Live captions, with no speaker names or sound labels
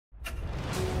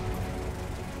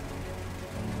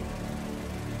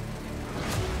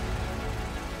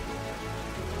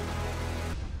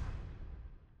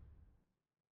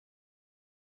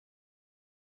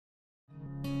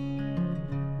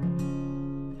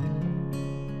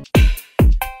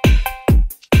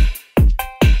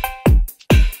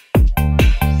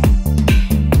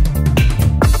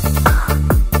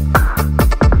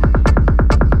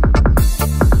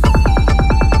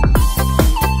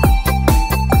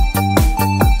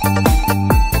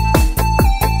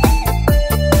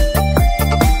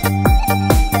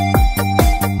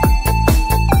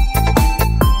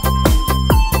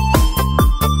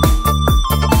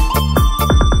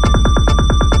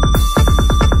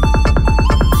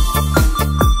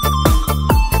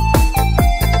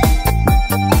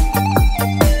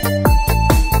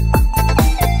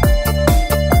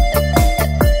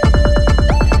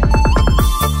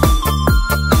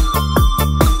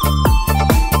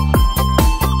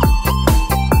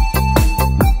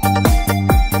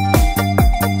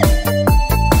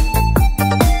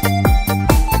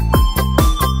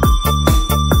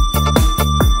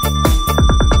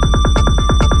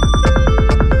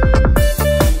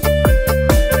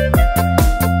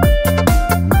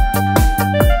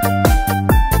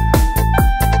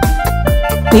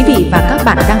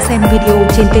bạn đang xem video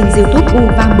trên kênh YouTube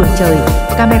U3 Mừng Trời,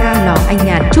 camera lò anh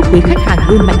Nhàn chúc quý khách hàng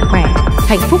luôn mạnh khỏe,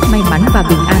 hạnh phúc, may mắn và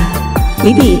bình an.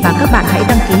 Quý vị và các bạn hãy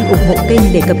đăng ký ủng hộ kênh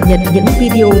để cập nhật những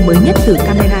video mới nhất từ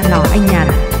camera lò anh Nhàn.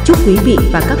 Chúc quý vị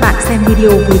và các bạn xem video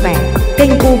vui vẻ. Kênh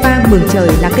U3 Mừng Trời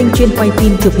là kênh chuyên quay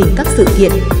phim chụp hình các sự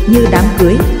kiện như đám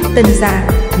cưới, tân gia,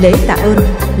 lễ tạ ơn,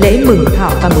 lễ mừng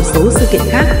thọ và một số sự kiện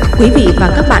khác. Quý vị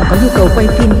và các bạn có nhu cầu quay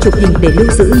phim chụp hình để lưu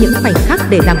giữ những khoảnh khắc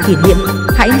để làm kỷ niệm,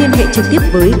 hãy liên hệ trực tiếp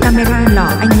với camera lò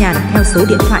anh Nhàn theo số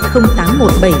điện thoại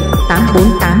 0817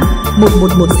 848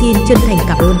 111. Xin chân thành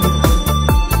cảm ơn.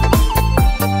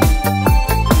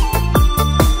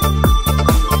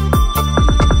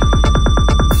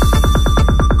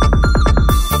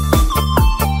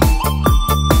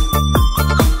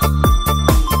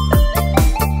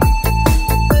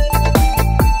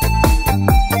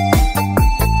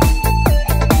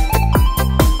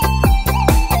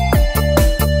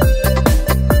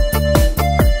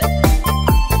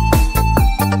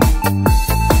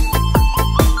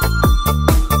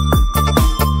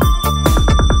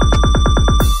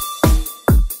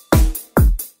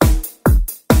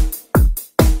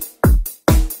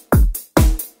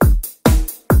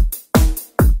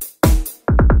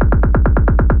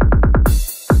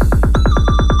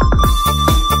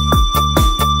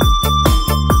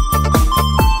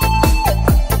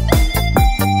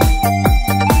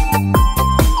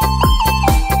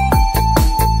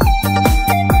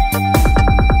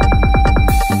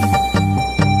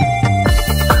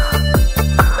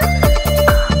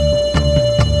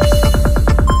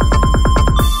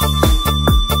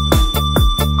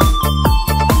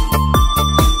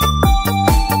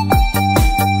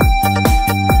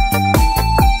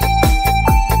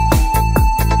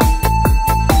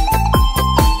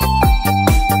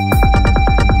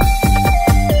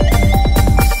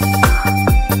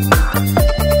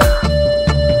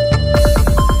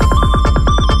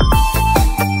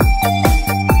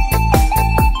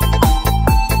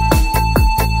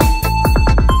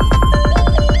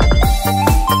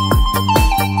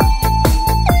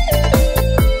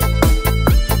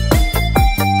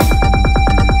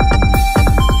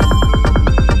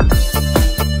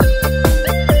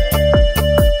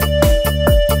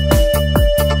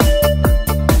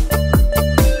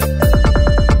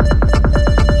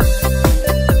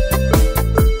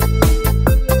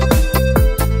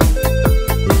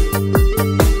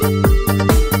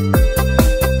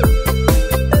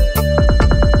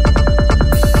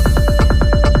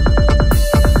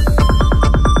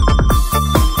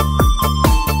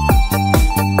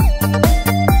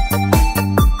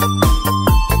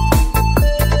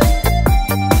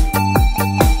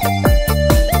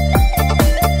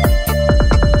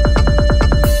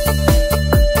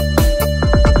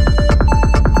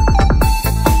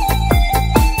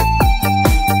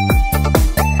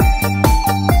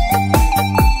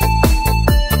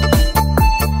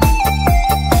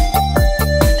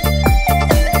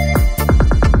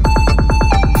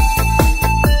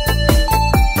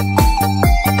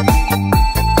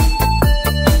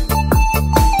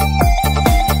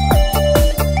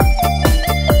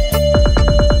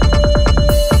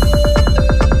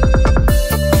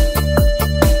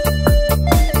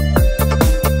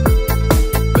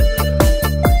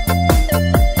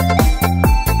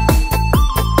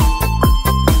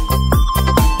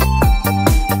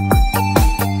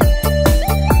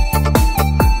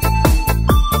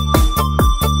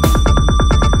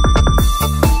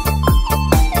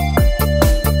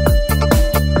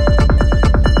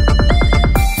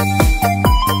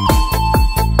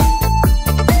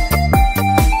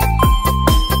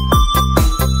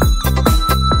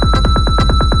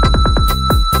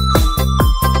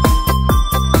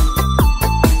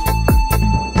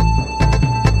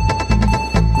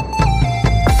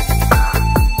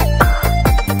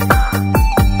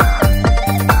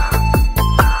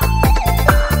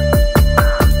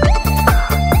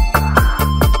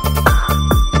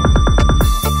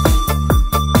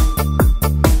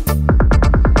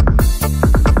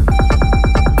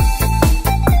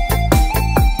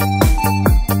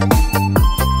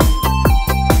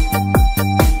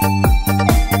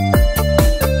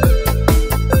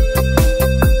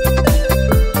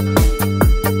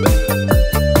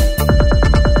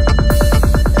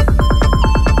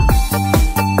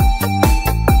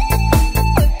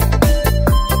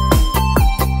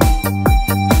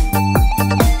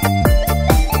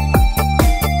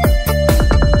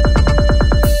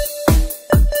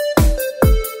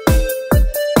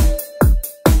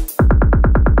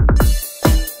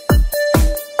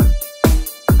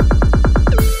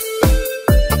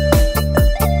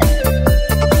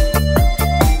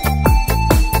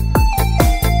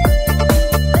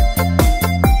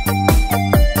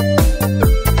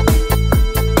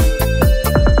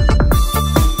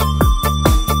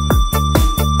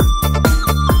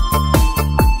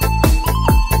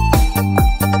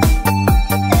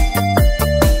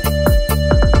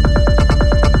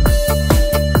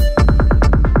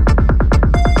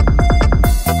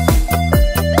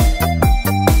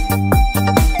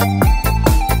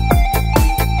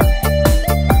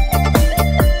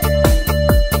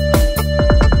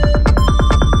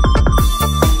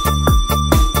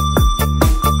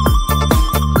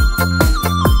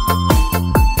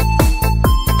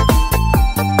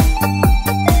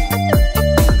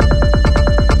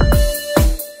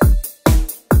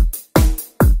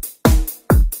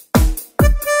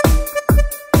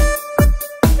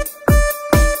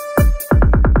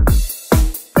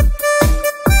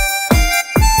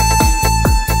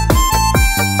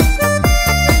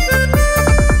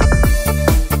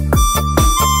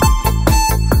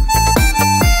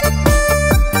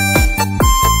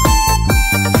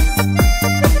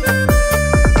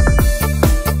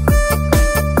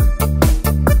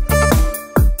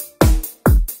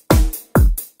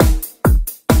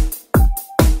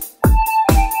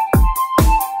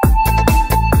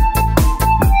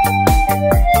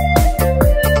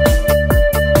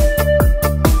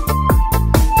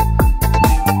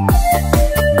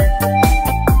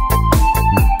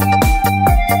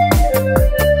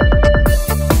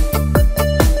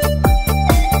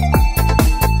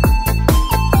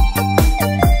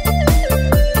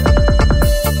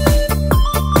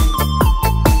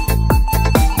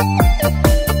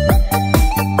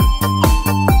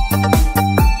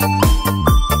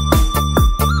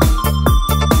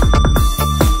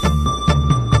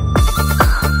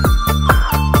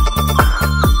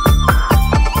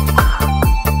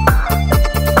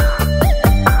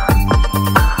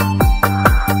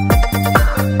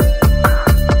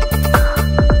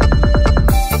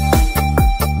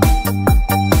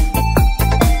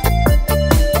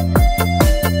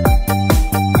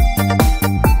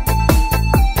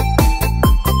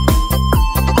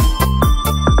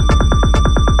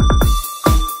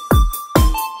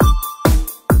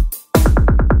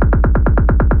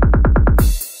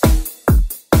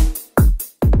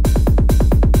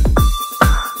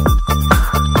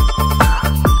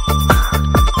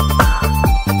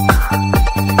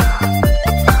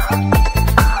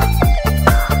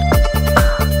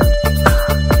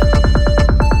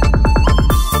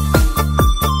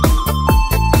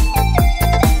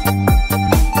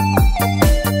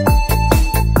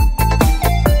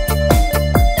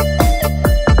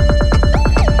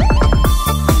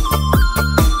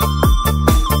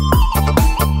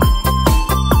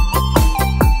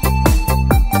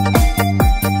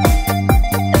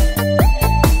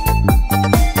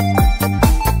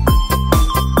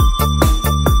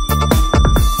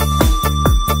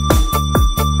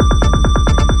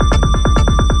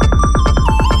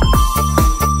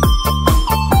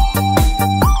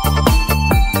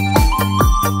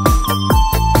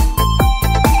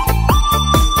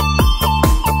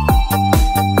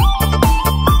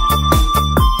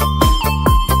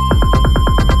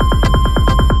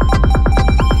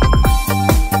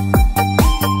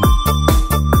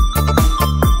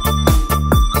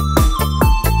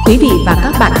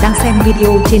 bạn đang xem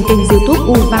video trên kênh YouTube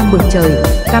U Vang Mừng Trời,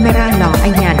 camera lò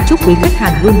anh nhàn chúc quý khách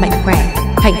hàng luôn mạnh khỏe,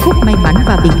 hạnh phúc, may mắn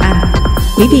và bình an.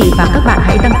 Quý vị và các bạn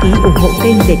hãy đăng ký ủng hộ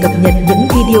kênh để cập nhật những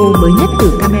video mới nhất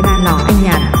từ camera lò anh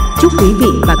nhàn. Chúc quý vị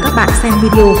và các bạn xem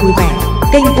video vui vẻ.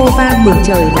 Kênh U Vang Mừng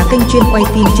Trời là kênh chuyên quay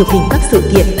phim chụp hình các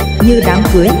sự kiện như đám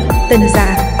cưới, tân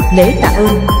gia, lễ tạ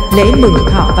ơn, lễ mừng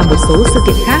thọ và một số sự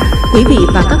kiện khác. Quý vị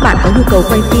và các bạn có nhu cầu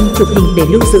quay phim chụp hình để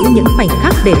lưu giữ những khoảnh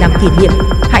khắc để làm kỷ niệm,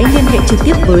 hãy liên hệ trực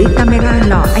tiếp với camera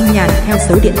lò anh nhàn theo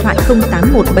số điện thoại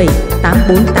 0817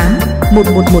 848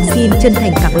 111. Xin chân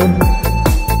thành cảm ơn.